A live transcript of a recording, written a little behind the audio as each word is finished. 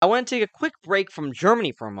I want to take a quick break from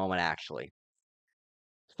Germany for a moment, actually.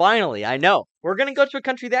 Finally, I know. We're going to go to a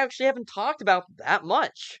country that actually haven't talked about that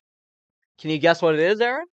much. Can you guess what it is,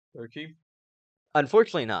 Aaron? Turkey?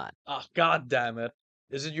 Unfortunately not. Ah, god damn it.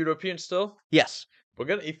 Is it European still? Yes.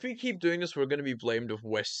 If we keep doing this, we're gonna be blamed of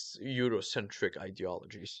West Eurocentric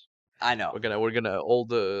ideologies. I know. All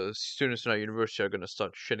the students in our university are gonna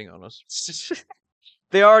start shitting on us.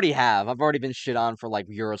 They already have. I've already been shit on for, like,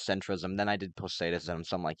 Eurocentrism. Then I did post-statism,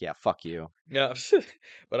 so I'm like, yeah, fuck you. Yeah,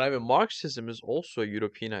 but I mean, Marxism is also a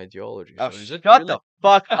European ideology. Oh, So is it shut really? the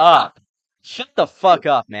fuck up. Shut the fuck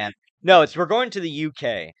up, man. No, we're going to the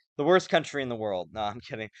UK. The worst country in the world. No, I'm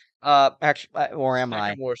kidding. Actually, or am I?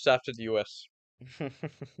 Second worst after the US.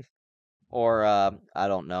 Or, I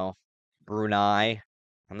don't know. Brunei.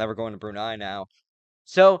 I'm never going to Brunei now.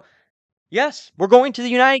 So, yes, we're going to the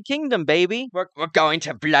United Kingdom, baby. We're going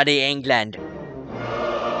to bloody England.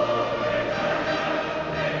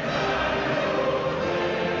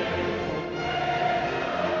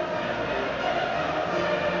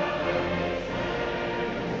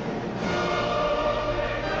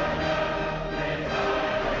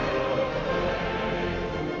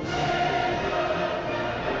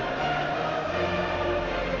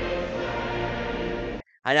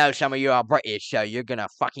 I know some of you are British, so you're gonna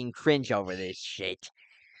fucking cringe over this shit.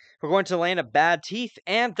 We're going to the land of bad teeth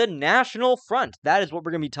and the National Front. That is what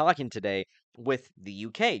we're going to be talking today with the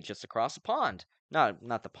UK, just across the pond.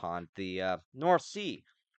 Not the pond, the North Sea.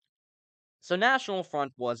 So National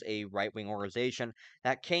Front was a right-wing organization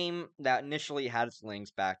that initially had its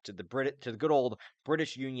links back to the good old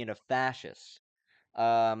British Union of Fascists,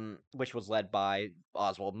 which was led by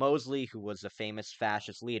Oswald Mosley, who was a famous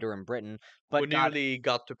fascist leader in Britain, Who nearly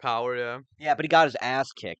got to power, yeah. Yeah, but he got his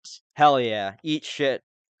ass kicked. Hell yeah, eat shit.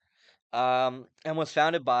 And was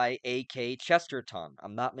founded by A.K. Chesterton.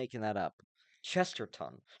 I'm not making that up.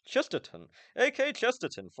 Chesterton. A.K.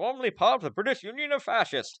 Chesterton, formerly part of the British Union of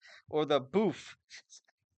Fascists, or the BOOF.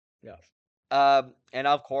 Yeah. And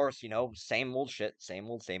of course, same old shit, same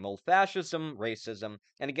old fascism, racism,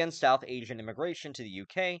 and against South Asian immigration to the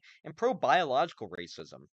UK, and pro-biological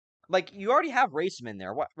racism. Like, you already have racism in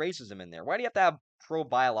there. Why do you have to have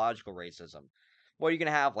pro-biological racism? What are you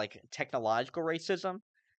gonna have, like, technological racism?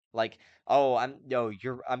 Like, oh, I'm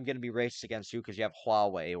gonna be racist against you because you have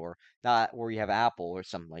Huawei, or not, or you have Apple, or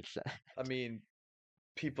something like that. I mean,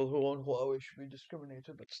 people who own Huawei should be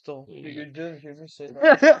discriminated, but still, you didn't hear me say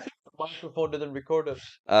that. The microphone didn't record it.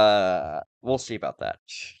 We'll see about that.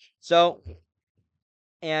 So,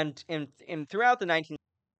 and throughout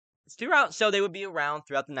so they would be around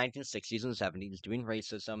throughout the 1960s and 70s doing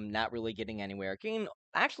racism, not really getting anywhere.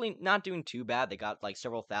 Actually not doing too bad. They got like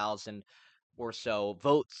several thousand or so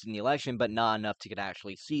votes in the election, but not enough to get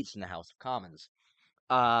actually seats in the House of Commons.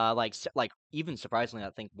 Like even surprisingly,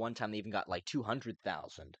 I think one time they even got like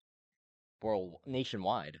 200,000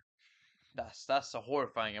 nationwide. That's a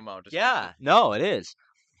horrifying amount. Yeah, no, it is.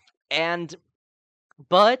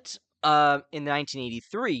 But in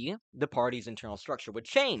 1983, the party's internal structure would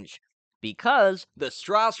change because the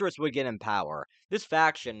Strasserism would get in power. This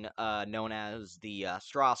faction, known as the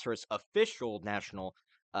Strasserist Official National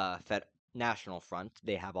Front,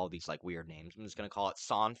 they have all these like weird names. I'm just gonna call it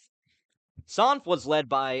SONF. SONF was led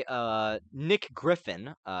by Nick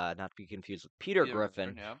Griffin, not to be confused with Peter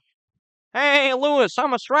Griffin. Yeah. Hey, Lewis,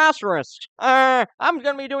 I'm a Strasserist. I'm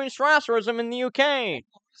gonna be doing Strasserism in the UK.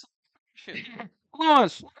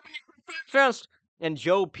 Lewis, and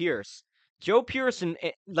Joe Pierce. Joe Pierce and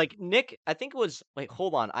like Nick, I think it was. Wait,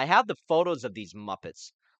 hold on. I have the photos of these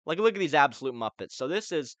Muppets. Like, look at these absolute Muppets. So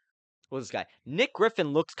this is what's this guy? Nick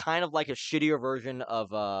Griffin looks kind of like a shittier version of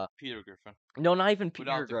Peter Griffin. No, not even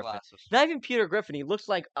Peter Without the Griffin. glasses. Not even Peter Griffin. He looks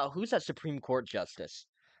like who's that Supreme Court justice?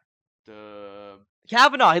 The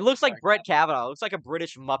Kavanaugh. He looks like Brett Kavanaugh. Looks like a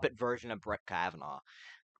British Muppet version of Brett Kavanaugh.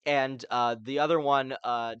 And the other one,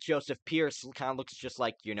 Joseph Pierce, kind of looks just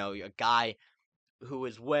like a guy who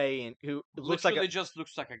is who looks like just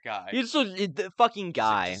looks like a guy. He's just the fucking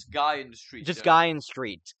guy. Just guy in the street. Just guy in the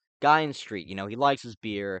street. Guy in the street. He likes his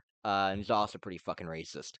beer, and he's also pretty fucking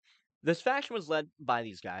racist. This faction was led by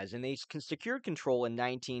these guys, and they secured control in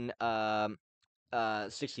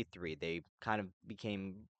 1963. They kind of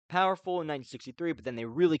became powerful in 1963, but then they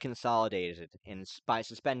really consolidated by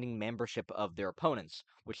suspending membership of their opponents,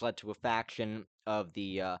 which led to a faction of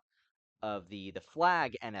the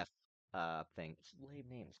Flag NF thing. It's a lame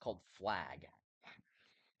name. It's called Flag.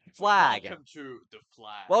 Welcome to the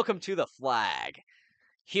Flag. Welcome to the Flag.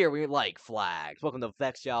 Here we like flags. Welcome to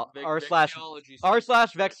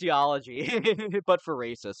r/Vexiology, but for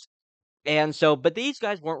racists. And so, but these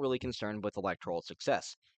guys weren't really concerned with electoral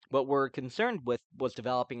success. what we're concerned with was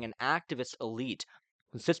developing an activist elite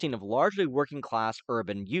consisting of largely working class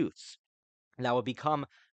urban youths that would become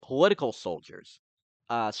political soldiers.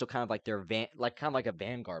 So kind of like kind of like a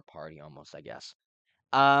vanguard party almost, I guess.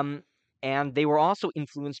 Um, and they were also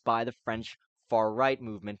influenced by the French far right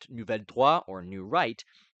movement Nouvelle Droite or New Right,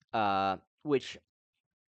 which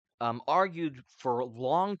argued for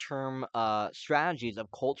long-term strategies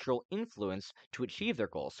of cultural influence to achieve their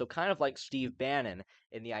goals. So kind of like Steve Bannon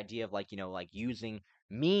in the idea of like like using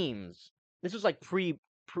memes. This was like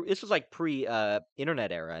this was like pre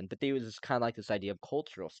internet era, and but they was kind of like this idea of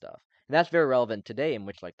cultural stuff, and that's very relevant today, in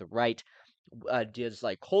which like the right does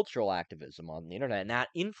like cultural activism on the internet, and that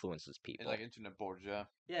influences It's people. like internet boards, yeah.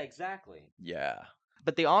 Yeah, exactly. Yeah.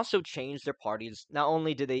 But they also changed their parties. Not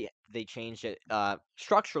only did they change it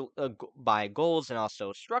structural by goals and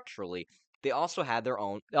also structurally, they also had their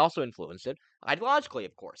own. They also influenced it ideologically,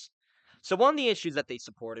 of course. So one of the issues that they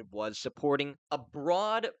supported was supporting a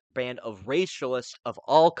broad band of racialists of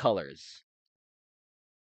all colors.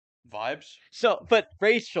 Vibes? So, but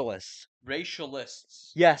racialists,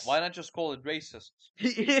 Racialists. yes, Why not just call it racists?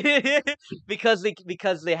 because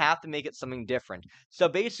they have to make it something different. So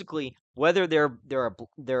basically, whether they're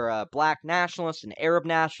a black nationalist, an Arab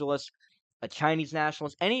nationalist, a Chinese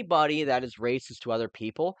nationalist, anybody that is racist to other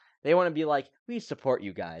people, they want to be like, we support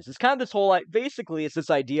you guys. It's kind of this whole like, basically, it's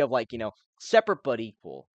this idea of like separate but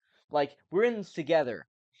equal. Like we're in this together,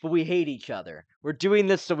 but we hate each other. We're doing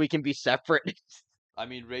this so we can be separate. I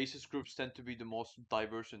mean, racist groups tend to be the most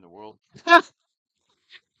diverse in the world.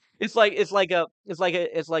 It's like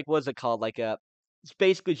what's it called? It's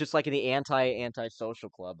basically just like in the anti-social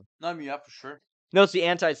club. No, I mean, yeah, for sure. No, it's the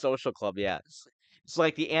anti-social club. Yeah, it's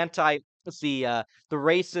like the anti. It's the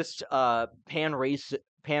racist pan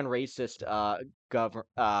racist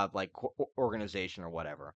like organization or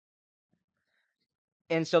whatever.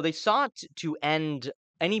 And so they sought to end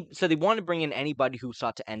so they wanted to bring in anybody who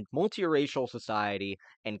sought to end multiracial society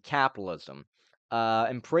and capitalism,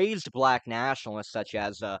 and praised black nationalists such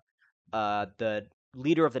as the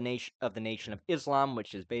leader of the Nation of Islam,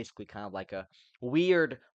 which is basically kind of like a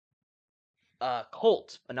weird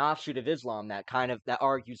cult, an offshoot of Islam that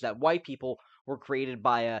argues that white people were created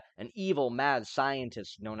by an evil mad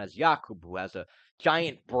scientist known as Yaqub, who has a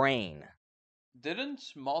giant brain. Didn't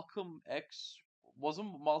Malcolm X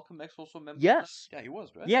wasn't Malcolm X also a member of that? Yes, Yeah, he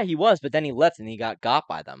was, right? yeah, he was, but then he left and he got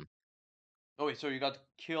by them. Oh wait, so you got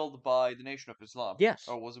killed by the Nation of Islam, Yes,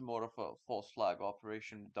 or was it more of a false flag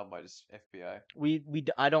operation done by the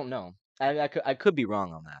FBI? I don't know. I could be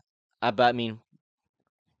wrong on that. But I mean,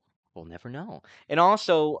 we'll never know. And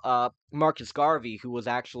also, Marcus Garvey, who was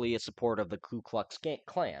actually a supporter of the Ku Klux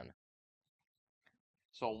Klan.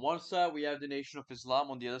 So on one side we have the Nation of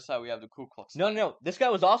Islam, on the other side we have the Ku Klux No, Klan. no, no. This guy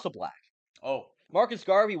was also black. Oh, Marcus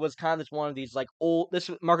Garvey was kind of this one of these like old. This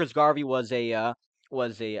Marcus Garvey was a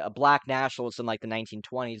black nationalist in like the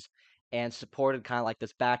 1920s and supported kind of like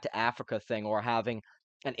this back to Africa thing or having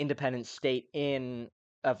an independent state in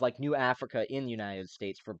of like New Africa in the United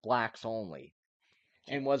States for blacks only,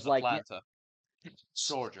 and was like Atlanta,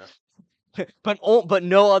 Georgia. but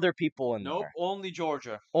no other people in Nope, there. only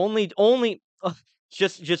Georgia. Only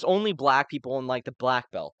just only black people in like the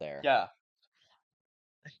black belt there. Yeah.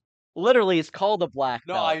 Literally, it's called the black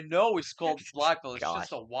No, belt. I know it's called Black Belt. It's Gosh.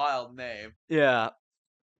 just a wild name. Yeah.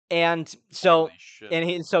 And so Holy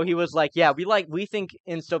shit. so he was like, yeah, we think,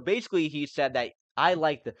 and so basically he said that I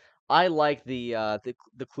like the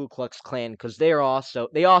Ku Klux Klan because they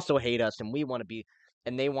also hate us and we want to be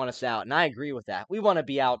and they want us out, and I agree with that. We want to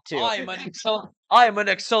be out too. I'm an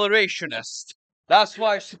accelerationist. That's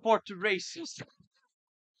why I support the racists.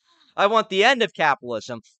 I want the end of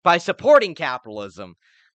capitalism by supporting capitalism.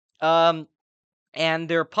 Um, and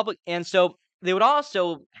their public, and so they would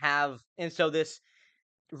also have, and so this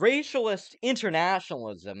racialist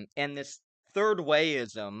internationalism and this third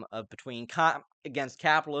wayism of between against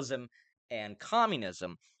capitalism and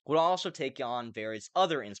communism would also take on various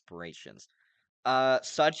other inspirations,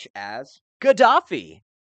 such as Gaddafi.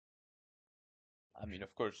 I mean,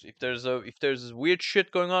 of course, if there's weird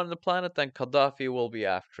shit going on the planet, then Gaddafi will be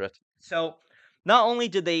after it. So, not only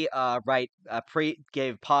did they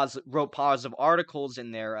wrote positive articles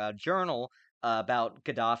in their journal about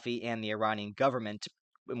Gaddafi and the Iranian government,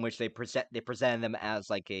 in which they presented them as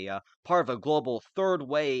like a part of a global third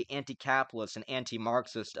way anti-capitalist and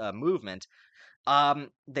anti-Marxist movement.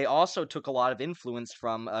 They also took a lot of influence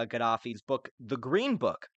from Gaddafi's book, The Green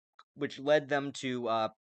Book, which led them to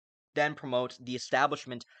then promote the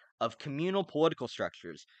establishment of communal political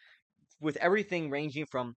structures with everything ranging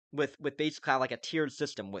from with basically kind of like a tiered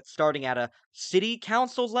system with starting at a city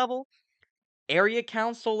council level area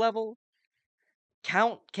council level,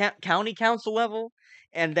 county council level,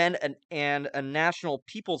 and then a national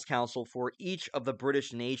people's council for each of the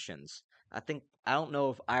British nations. I don't know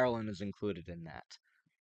if Ireland is included in that.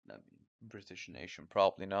 I mean, British nation,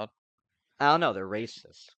 probably not. I don't know. They're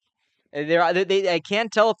racist. I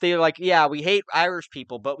can't tell if they're like, yeah, we hate Irish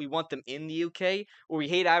people, but we want them in the UK, or we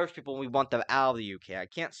hate Irish people and we want them out of the UK. I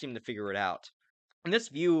can't seem to figure it out. In this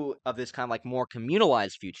view of this kind of like more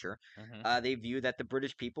communalized future, Hmm. they view that the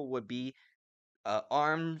British people would be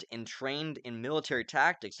armed and trained in military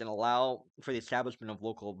tactics and allow for the establishment of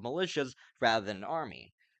local militias rather than an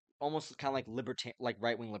army. Almost kind of like like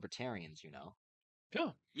right wing libertarians, you know.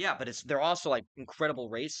 Yeah. Yeah, but they're also like incredible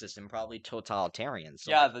racist and probably totalitarian.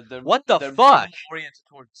 So Yeah, like, what the they're fuck? more oriented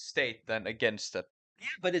towards state than against it. Yeah,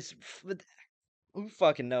 but who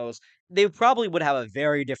fucking knows? They probably would have a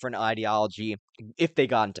very different ideology if they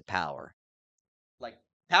got into power. Like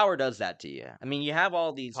power does that to you. I mean, you have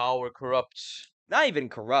all these Power corrupts. not even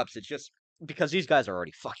corrupts. It's just because these guys are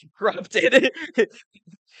already fucking corrupted.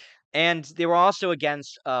 And they were also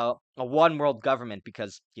against a one world government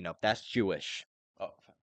because that's Jewish. Oh,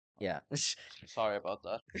 Yeah. sorry about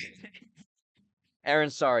that. Aaron,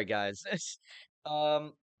 sorry guys.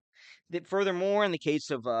 um Furthermore, in the case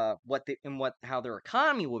of how their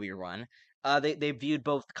economy will be run, they viewed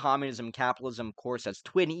both communism and capitalism, of course, as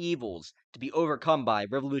twin evils to be overcome by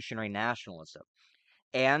revolutionary nationalism,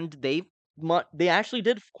 and they actually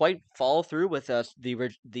did quite follow through with the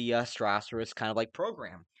Strasserist kind of like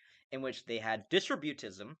program, in which they had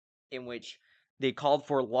distributism, in which they called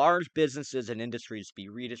for large businesses and industries to be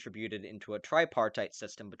redistributed into a tripartite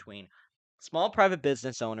system between small private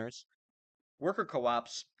business owners, worker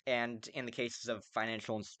co-ops, and in the cases of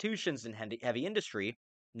financial institutions and heavy industry,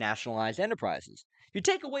 nationalized enterprises. You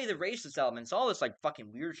take away the racist elements, all this like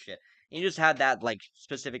fucking weird shit, and you just had that like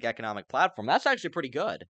specific economic platform. That's actually pretty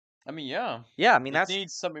good. I mean, yeah, Yeah, I mean it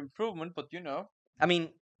needs some improvement, but I mean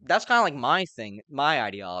that's kind of like my thing, my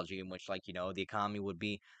ideology, in which like the economy would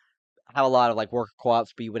be have a lot of like worker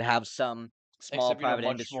co-ops, but you would have some small except private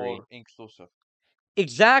much industry. more inclusive.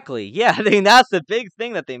 Exactly. Yeah, I mean that's the big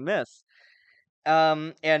thing that they miss.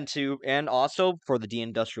 And also for the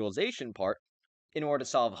deindustrialization part, in order to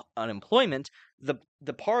solve unemployment,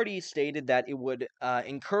 the party stated that it would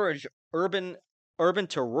encourage urban urban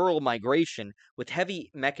to rural migration, with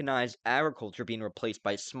heavy mechanized agriculture being replaced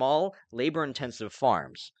by small labor intensive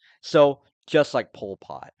farms. So just like Pol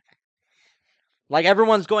Pot. Like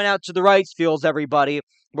everyone's going out to the rice fields, everybody.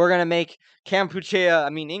 We're gonna make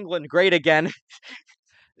England great again.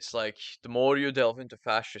 It's like the more you delve into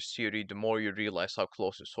fascist theory, the more you realize how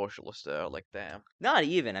close to socialist they are. Like, damn. Not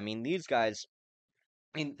even. I mean, these guys.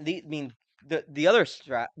 I mean, the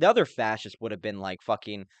other fascists would have been like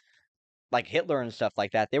fucking like Hitler and stuff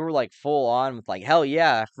like that. They were like full on with like, hell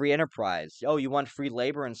yeah, free enterprise. Oh, you want free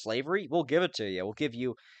labor and slavery? We'll give it to you. We'll give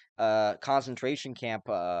you concentration camp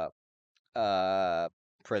uh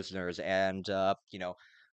prisoners and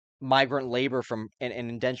migrant labor and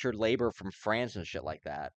indentured labor from France and shit like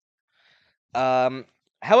that.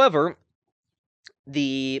 However,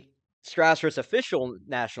 the Strasser's official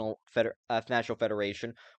national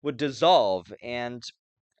federation would dissolve, and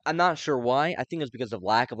I'm not sure why. I think it's because of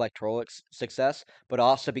lack of electoral success, but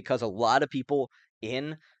also because a lot of people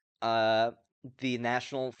in uh the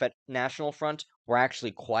national front were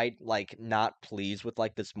actually quite like not pleased with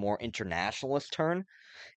like this more internationalist turn,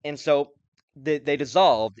 and so they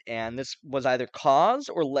dissolved. And this was either caused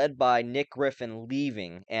or led by Nick Griffin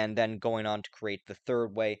leaving and then going on to create the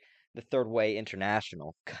Third Way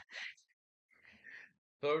International.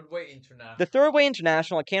 Third way The international. Third Way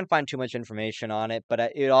International, I can't find too much information on it, but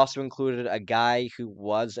it also included a guy who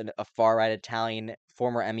was a far right Italian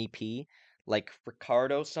former MEP, like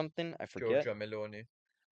Riccardo something, I forget. Giorgia Meloni.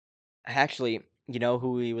 Actually, you know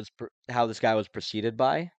who how this guy was preceded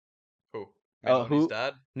by? Who? Oh, Meloni's who?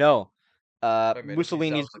 dad? No, No, Meloni's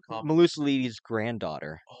dad was a cop. Mussolini's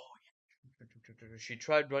granddaughter. Oh, yeah. She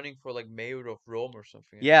tried running for like mayor of Rome or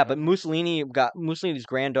something, I Yeah, but remember. Mussolini's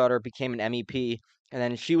granddaughter became an MEP, and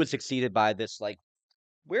then she was succeeded by this like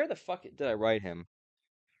where the fuck did I write him?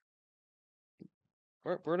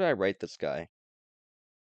 Where did I write this guy?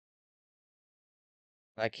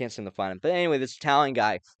 I can't seem to find him. But anyway, this Italian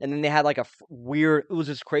guy, and then they had like a weird. It was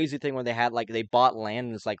this crazy thing where they had like they bought land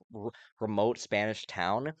in this like remote Spanish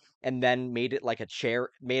town, and then made it like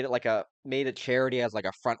made a charity as like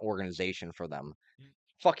a front organization for them.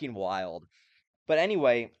 Fucking wild. But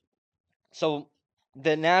anyway, so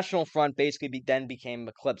the National Front basically then became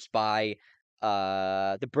eclipsed by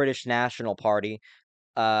the British National Party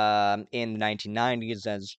in the 1990s,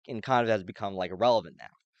 as and kind of has become like irrelevant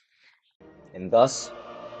now. And thus,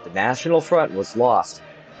 the National Front was lost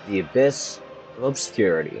to the abyss of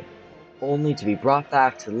obscurity, only to be brought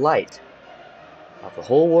back to light of the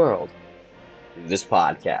whole world through this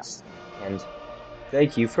podcast. And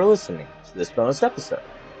thank you for listening to this bonus episode.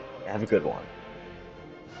 Have a good one.